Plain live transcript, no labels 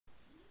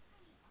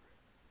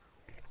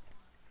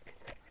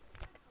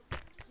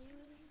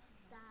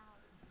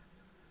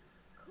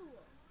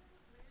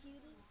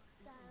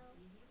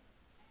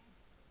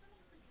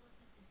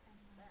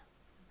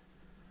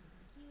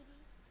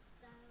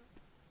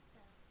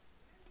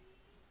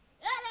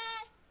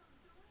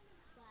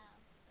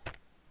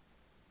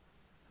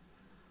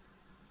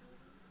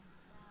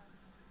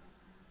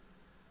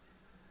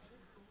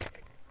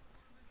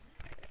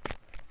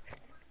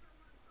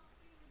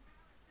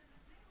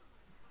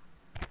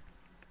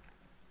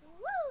Woo!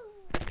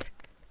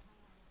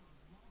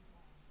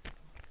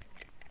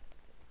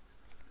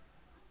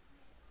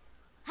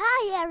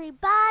 Hi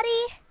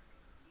everybody.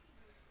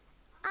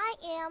 I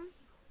am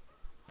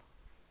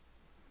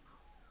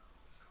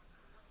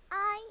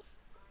I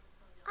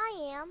I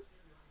am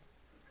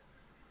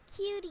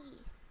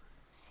Cutie,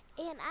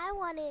 and I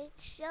want to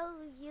show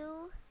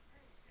you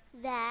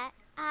that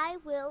I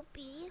will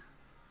be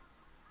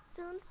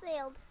soon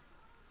sailed.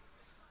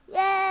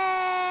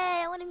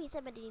 Yay! I want to meet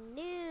somebody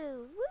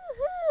new.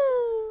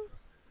 Woohoo!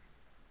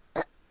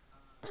 Sorry,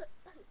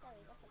 I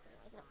got something in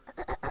my throat.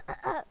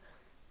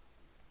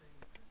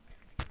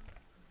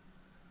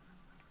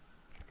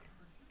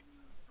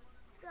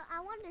 So I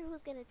wonder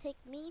who's gonna take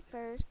me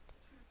first.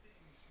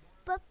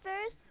 But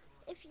first,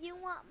 if you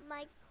want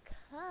my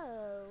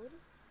code,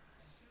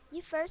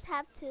 you first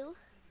have to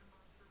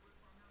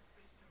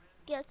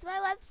go to my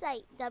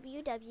website,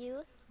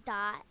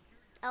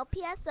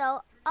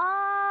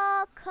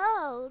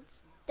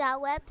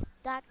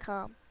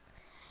 www.lpsoallcodes.webs.com.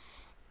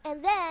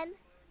 And then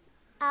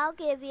I'll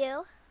give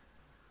you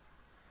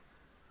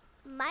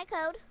my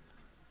code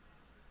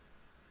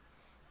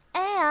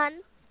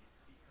and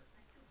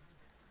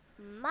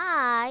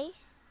my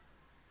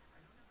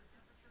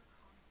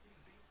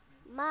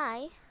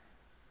my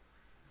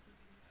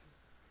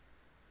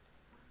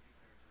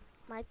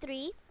my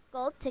 3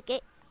 gold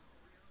ticket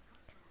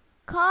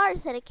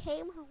cards that it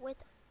came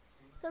with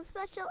some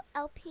special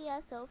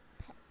LPSO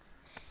pet.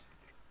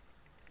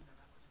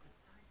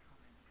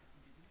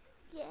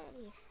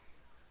 Yay!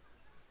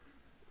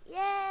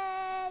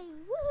 Yay!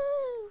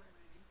 Woohoo!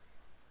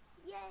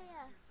 Yeah!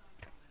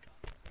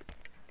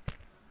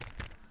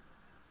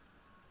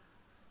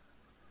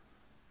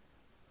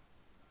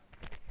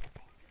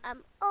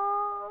 I'm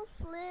all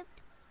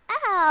flipped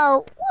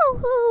out!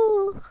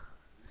 Woohoo!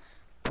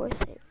 Poor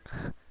thing.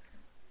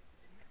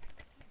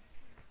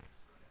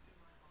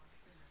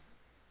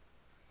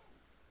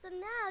 So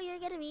now you're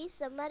gonna be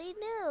somebody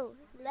new.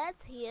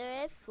 Let's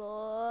hear it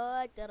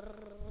for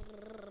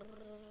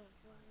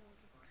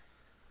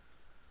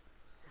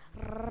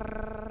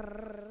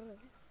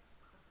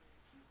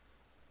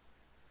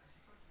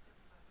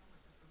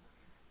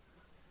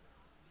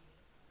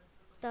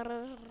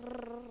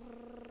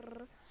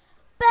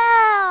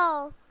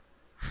Belle!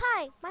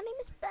 Hi, my name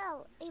is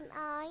Belle, and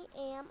I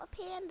am a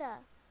panda.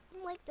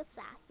 I'm like the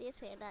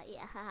sassiest panda.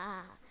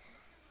 Yeah.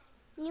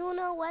 You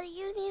know what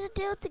you need to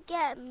do to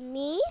get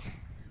me?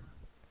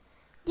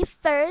 You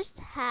first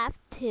have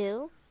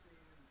to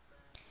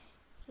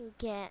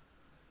get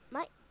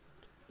my.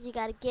 You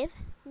gotta give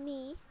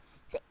me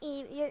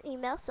your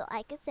email so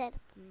I can send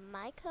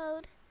my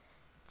code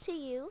to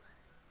you,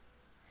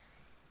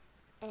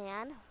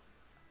 and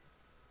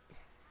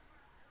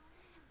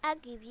I'll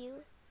give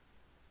you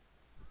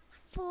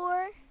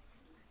 4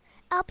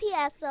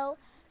 LPSO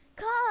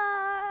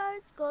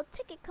cards, gold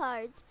ticket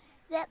cards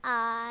that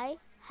I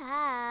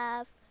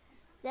have,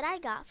 that I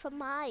got from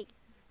my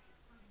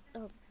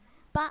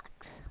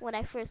box when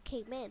I first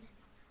came in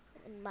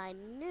my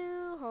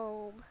new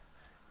home.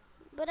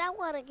 But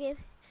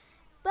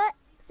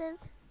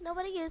since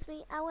nobody used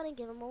me, I want to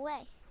give them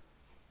away.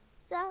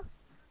 So,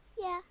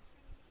 yeah.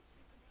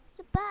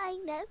 So bye,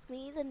 that's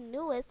me, the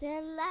newest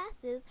and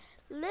lastest,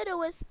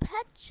 littlest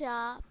pet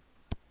shop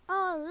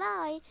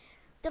online.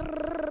 Da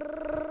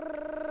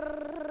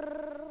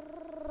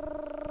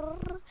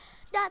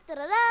da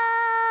da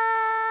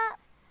da.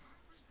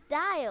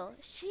 Style.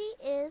 She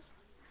is.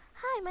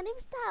 Hi, my name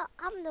is Style.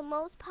 I'm the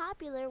most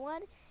popular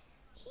one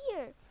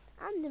here.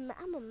 I'm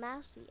a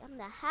mousy. I'm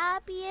the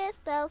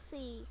happiest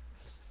Elsie.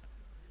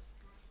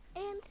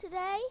 And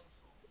today,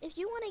 if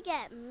you want to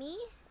get me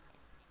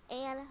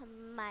and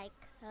my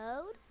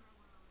code,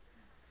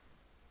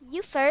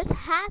 you first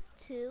have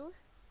to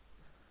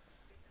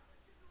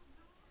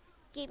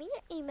give me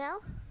your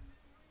email,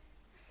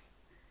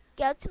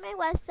 go to my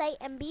website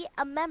and be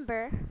a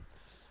member,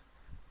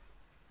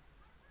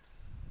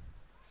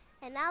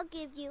 and I'll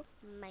give you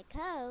my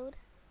code.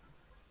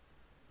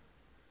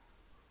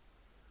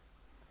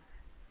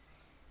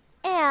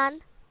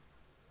 And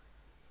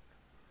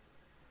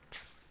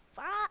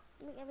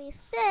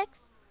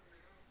 6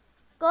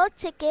 gold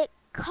ticket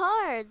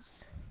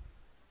cards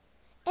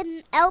and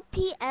an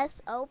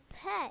LPSO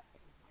pet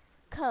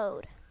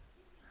code.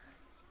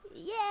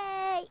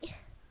 Yay!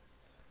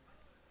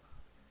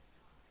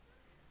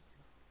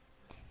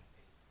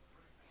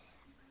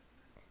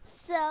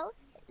 So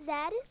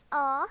that is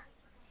all,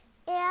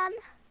 and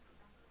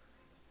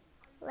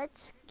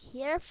let's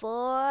care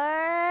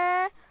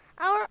for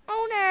our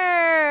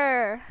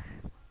owner.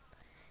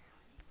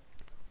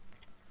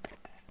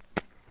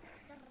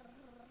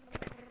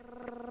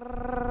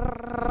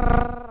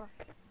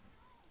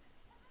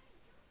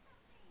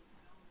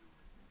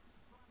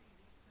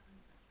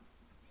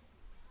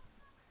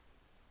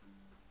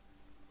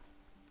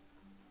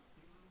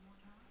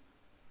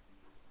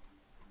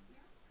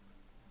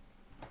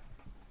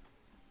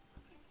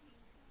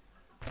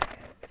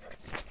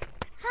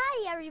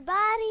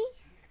 everybody.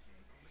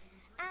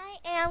 I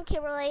am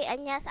Kimberly,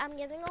 and yes, I'm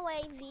giving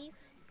away these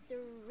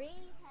 3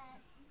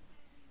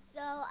 pets.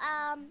 So,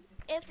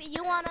 if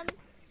you want them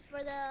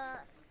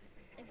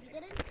if you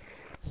didn't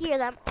hear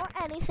them or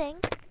anything,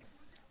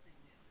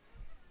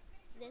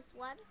 this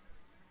one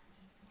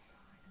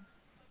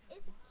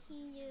is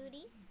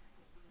cutie.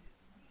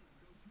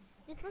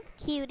 This one's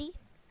cutie,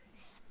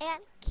 and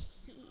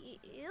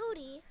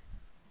cutie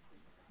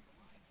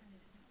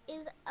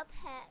is a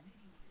pet.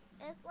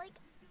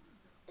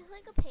 It's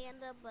like a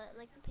panda, but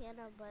like the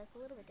panda, but it's a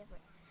little bit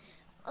different.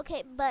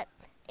 Okay, but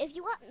if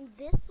you want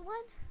this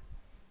one,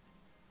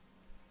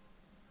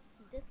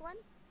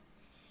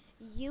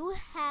 you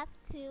have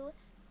to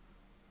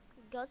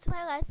go to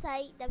my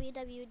website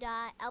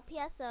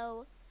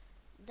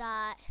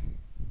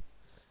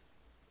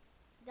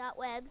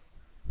www.lpso.webs.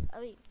 I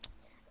mean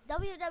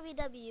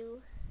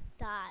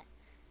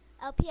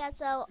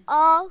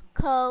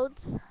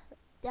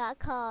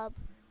www.lpsoallcodes.com.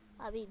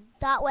 I mean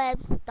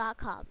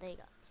 .webs.com. There you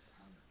go.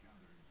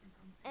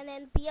 And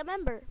then be a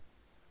member.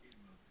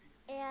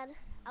 And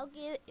I'll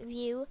give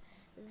you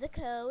the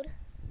code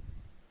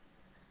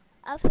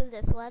of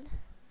this one.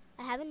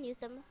 I haven't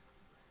used them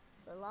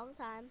for a long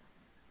time.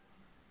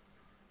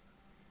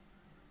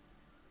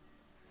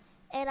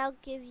 And I'll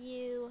give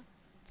you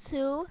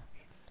 2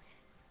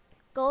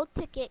 gold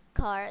ticket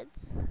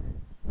cards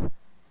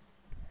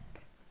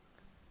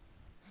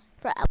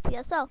for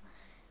Lpso.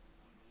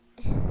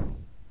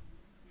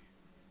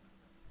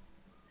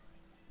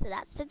 So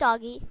that's the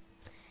doggy.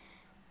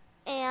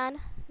 And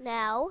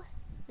now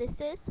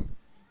this is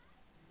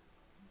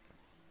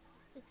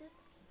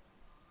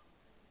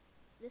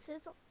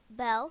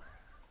Belle.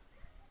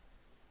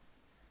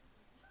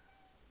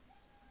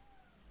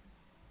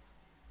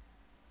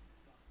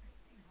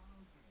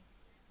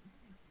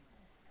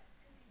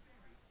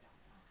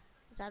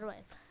 Is that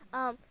right?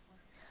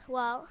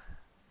 Well,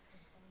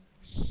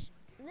 this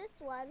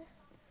one,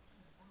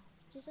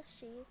 just a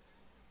she.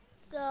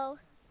 So,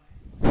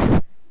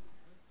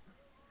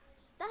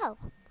 Belle.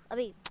 I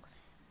mean,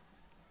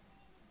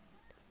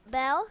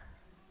 Belle.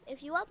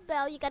 If you want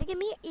Belle, you gotta give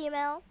me your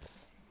email,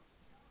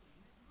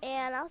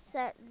 and I'll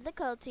send the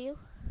code to you.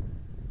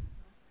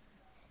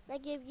 I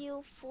give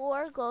you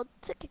 4 gold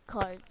ticket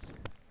cards.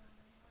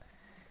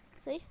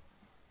 See?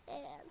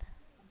 And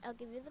I'll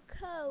give you the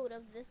code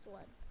of this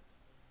one.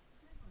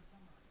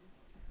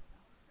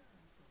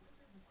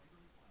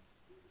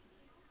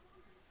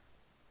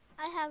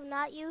 I have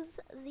not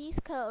used these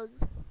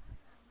codes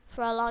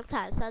for a long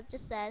time, so I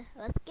just said,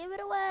 let's give it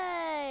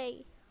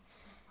away.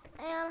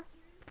 And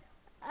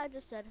I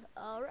just said,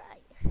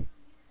 alright.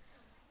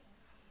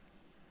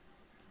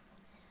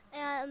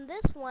 And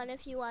this one,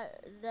 if you want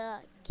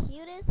the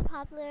cutest,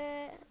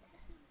 popular,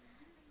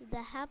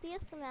 the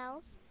happiest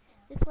mouse,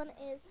 this one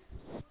is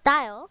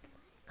Style,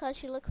 because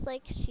she looks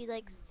like she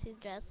likes to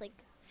dress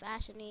like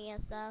fashion-y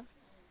and stuff.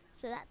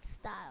 So that's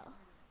Style.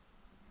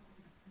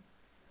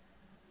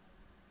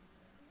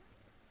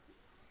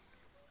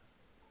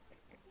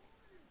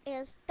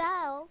 And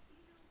Style,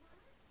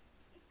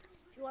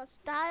 if you want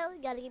Style,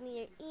 you gotta give me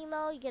your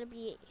email. You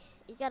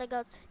gotta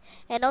go to,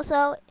 and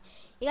also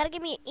you gotta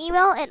give me your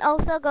email, and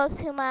also go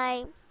to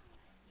my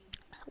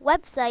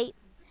website,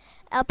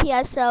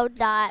 lpso.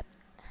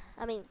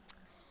 I mean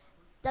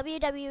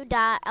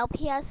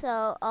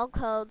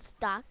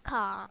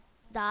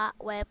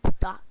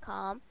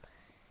www.lpsoallcodes.com.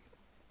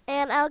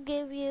 And I'll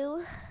give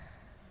you,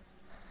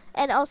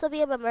 and also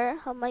be a member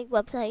on my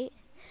website,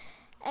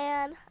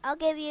 and I'll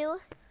give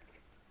you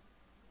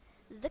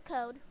the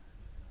code.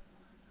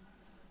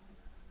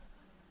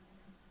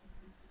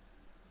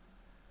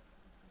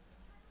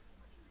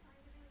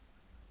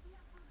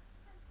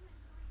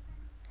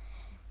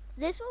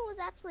 This one was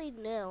actually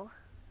new.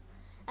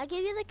 I'll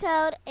give you the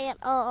code, and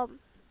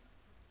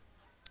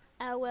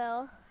I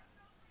will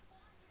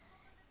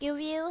give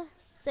you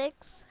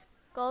 6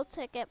 gold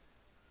ticket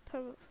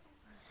per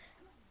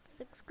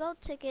 6 gold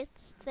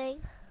tickets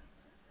thing,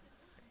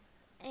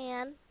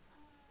 and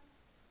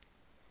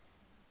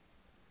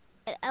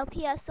an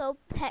Lpso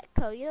pet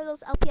code. You know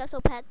those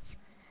Lpso pets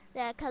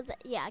that comes?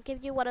 Yeah, I'll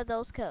give you one of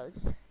those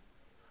codes.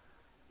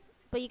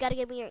 But you gotta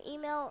give me your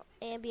email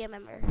and be a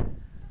member.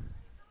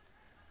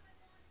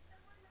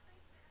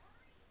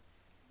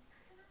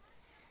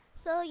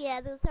 So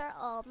yeah, those are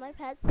all my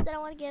pets that I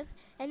want to give,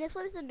 and this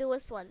one is the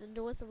newest one, the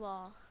newest of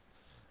all.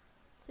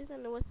 This is the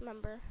newest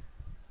member.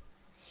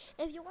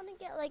 If you want to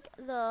get like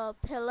the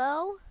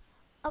pillow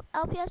of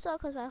Lpso,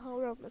 because my whole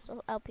room is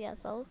of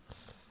Lpso.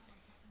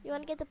 You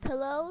want to get the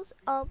pillows?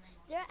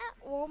 They're at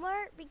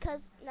Walmart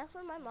because that's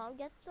where my mom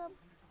gets them.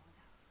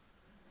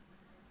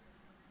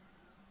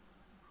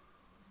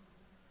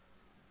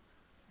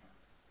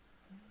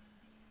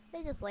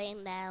 They're just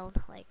laying down,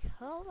 like,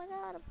 oh my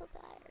god, I'm so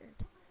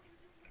tired.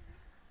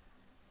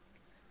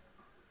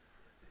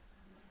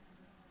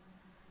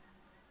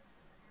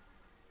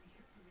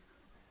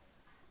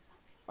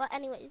 Well,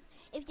 anyways,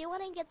 if you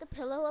want to get the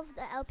pillow of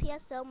the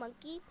Lpso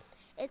monkey,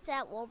 it's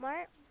at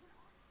Walmart.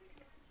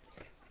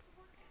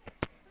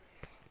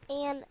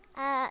 And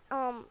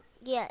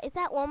yeah, it's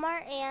at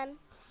Walmart, and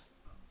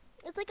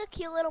it's like a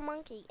cute little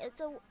monkey.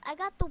 I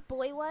got the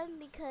boy one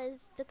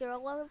because the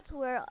girl ones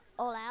were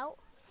all out,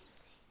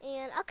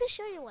 and I can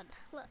show you one.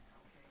 Look,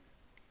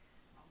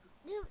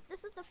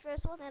 this is the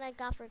first one that I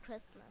got for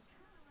Christmas.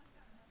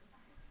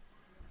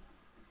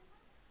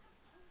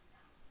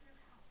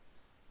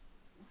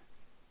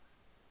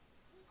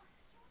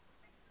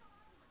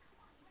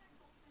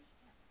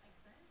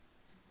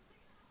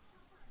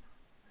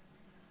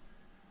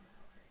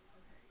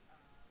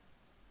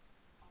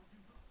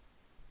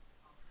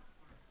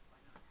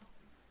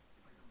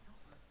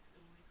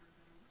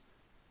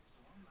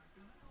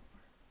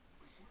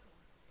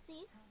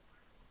 See,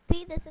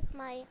 see, this is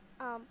my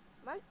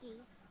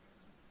monkey.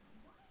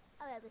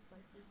 I love this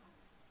monkey.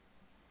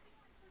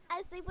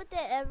 I sleep with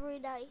it every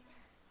night.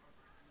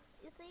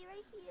 You see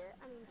right here?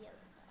 I mean the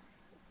other side.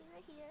 You see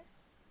right here?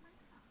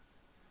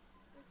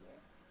 Right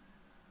here.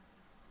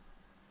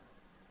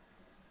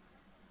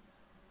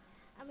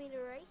 I mean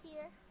right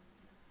here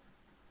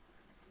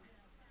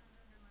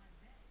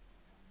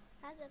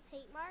has a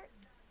paint mark.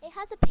 It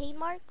has a paint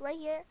mark right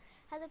here.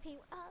 Has a paint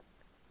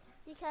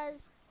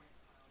because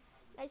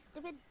my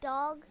stupid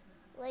dog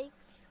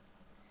legs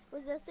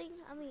was missing.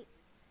 I mean,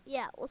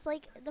 yeah, it was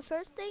like the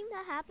first thing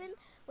that happened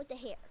with the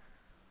hair.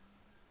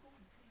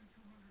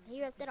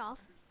 He ripped it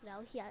off.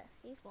 No,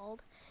 he's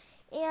bald.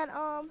 And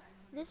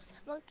this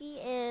monkey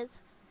is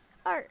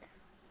Art.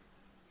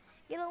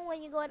 You know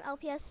when you go in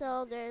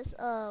Lpso, there's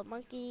a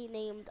monkey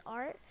named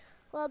Art.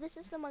 Well, this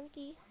is the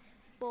monkey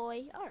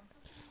boy Art.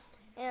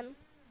 And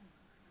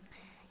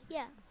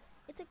yeah,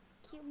 it's a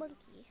cute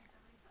monkey.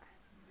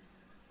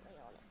 Lay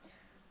on it.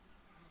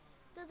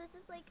 So this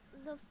is like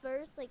the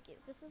first, like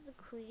this is the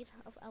queen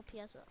of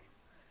Lpso,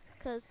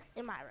 cause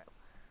in my room.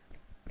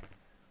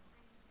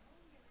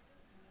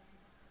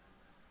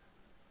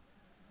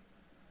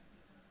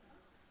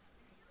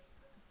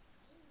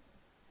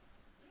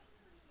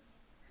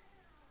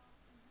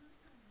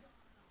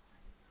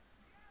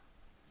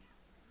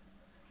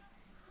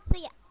 So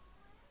yeah,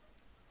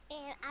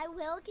 and I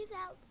will give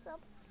out some.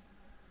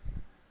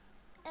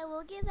 I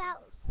will give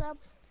out some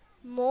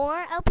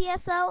more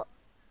Lpso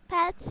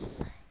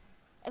pets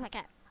if I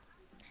can.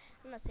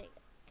 I'm not saying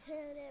I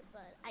couldn't,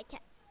 but I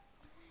can.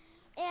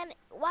 And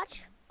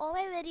watch all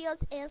my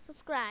videos and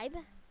subscribe.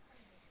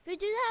 If you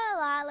do that a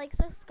lot, like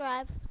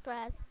subscribe,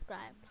 subscribe,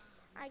 subscribe,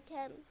 I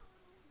can,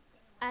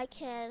 I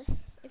can.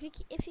 If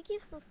you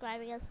keep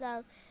subscribing and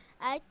stuff,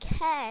 I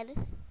can.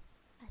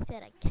 I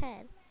said I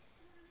can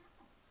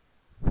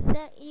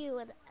send you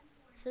an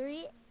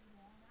three,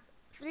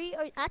 three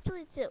or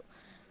actually two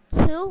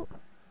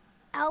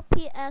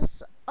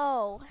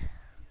Lpso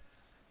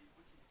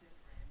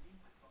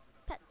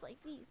pets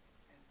like these.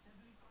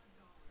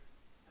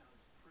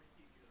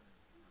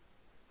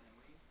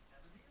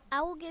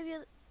 I will give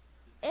you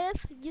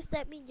if you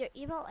send me your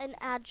email and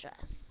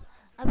address.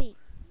 I mean,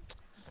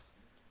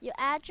 your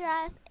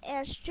address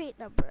and street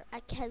number.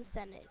 I can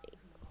send it to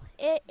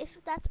you.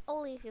 If that's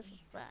only if you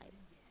subscribe.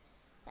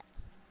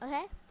 That's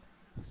okay.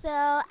 So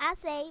I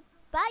say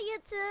bye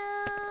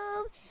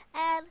YouTube,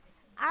 and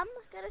I'm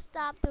gonna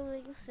stop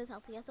doing this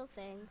LPSO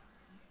thing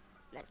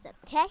next time.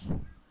 Okay.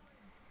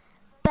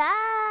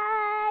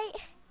 Bye.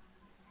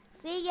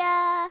 See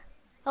ya.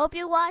 Hope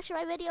you watch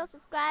my video,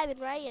 subscribe, and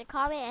write and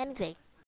comment anything.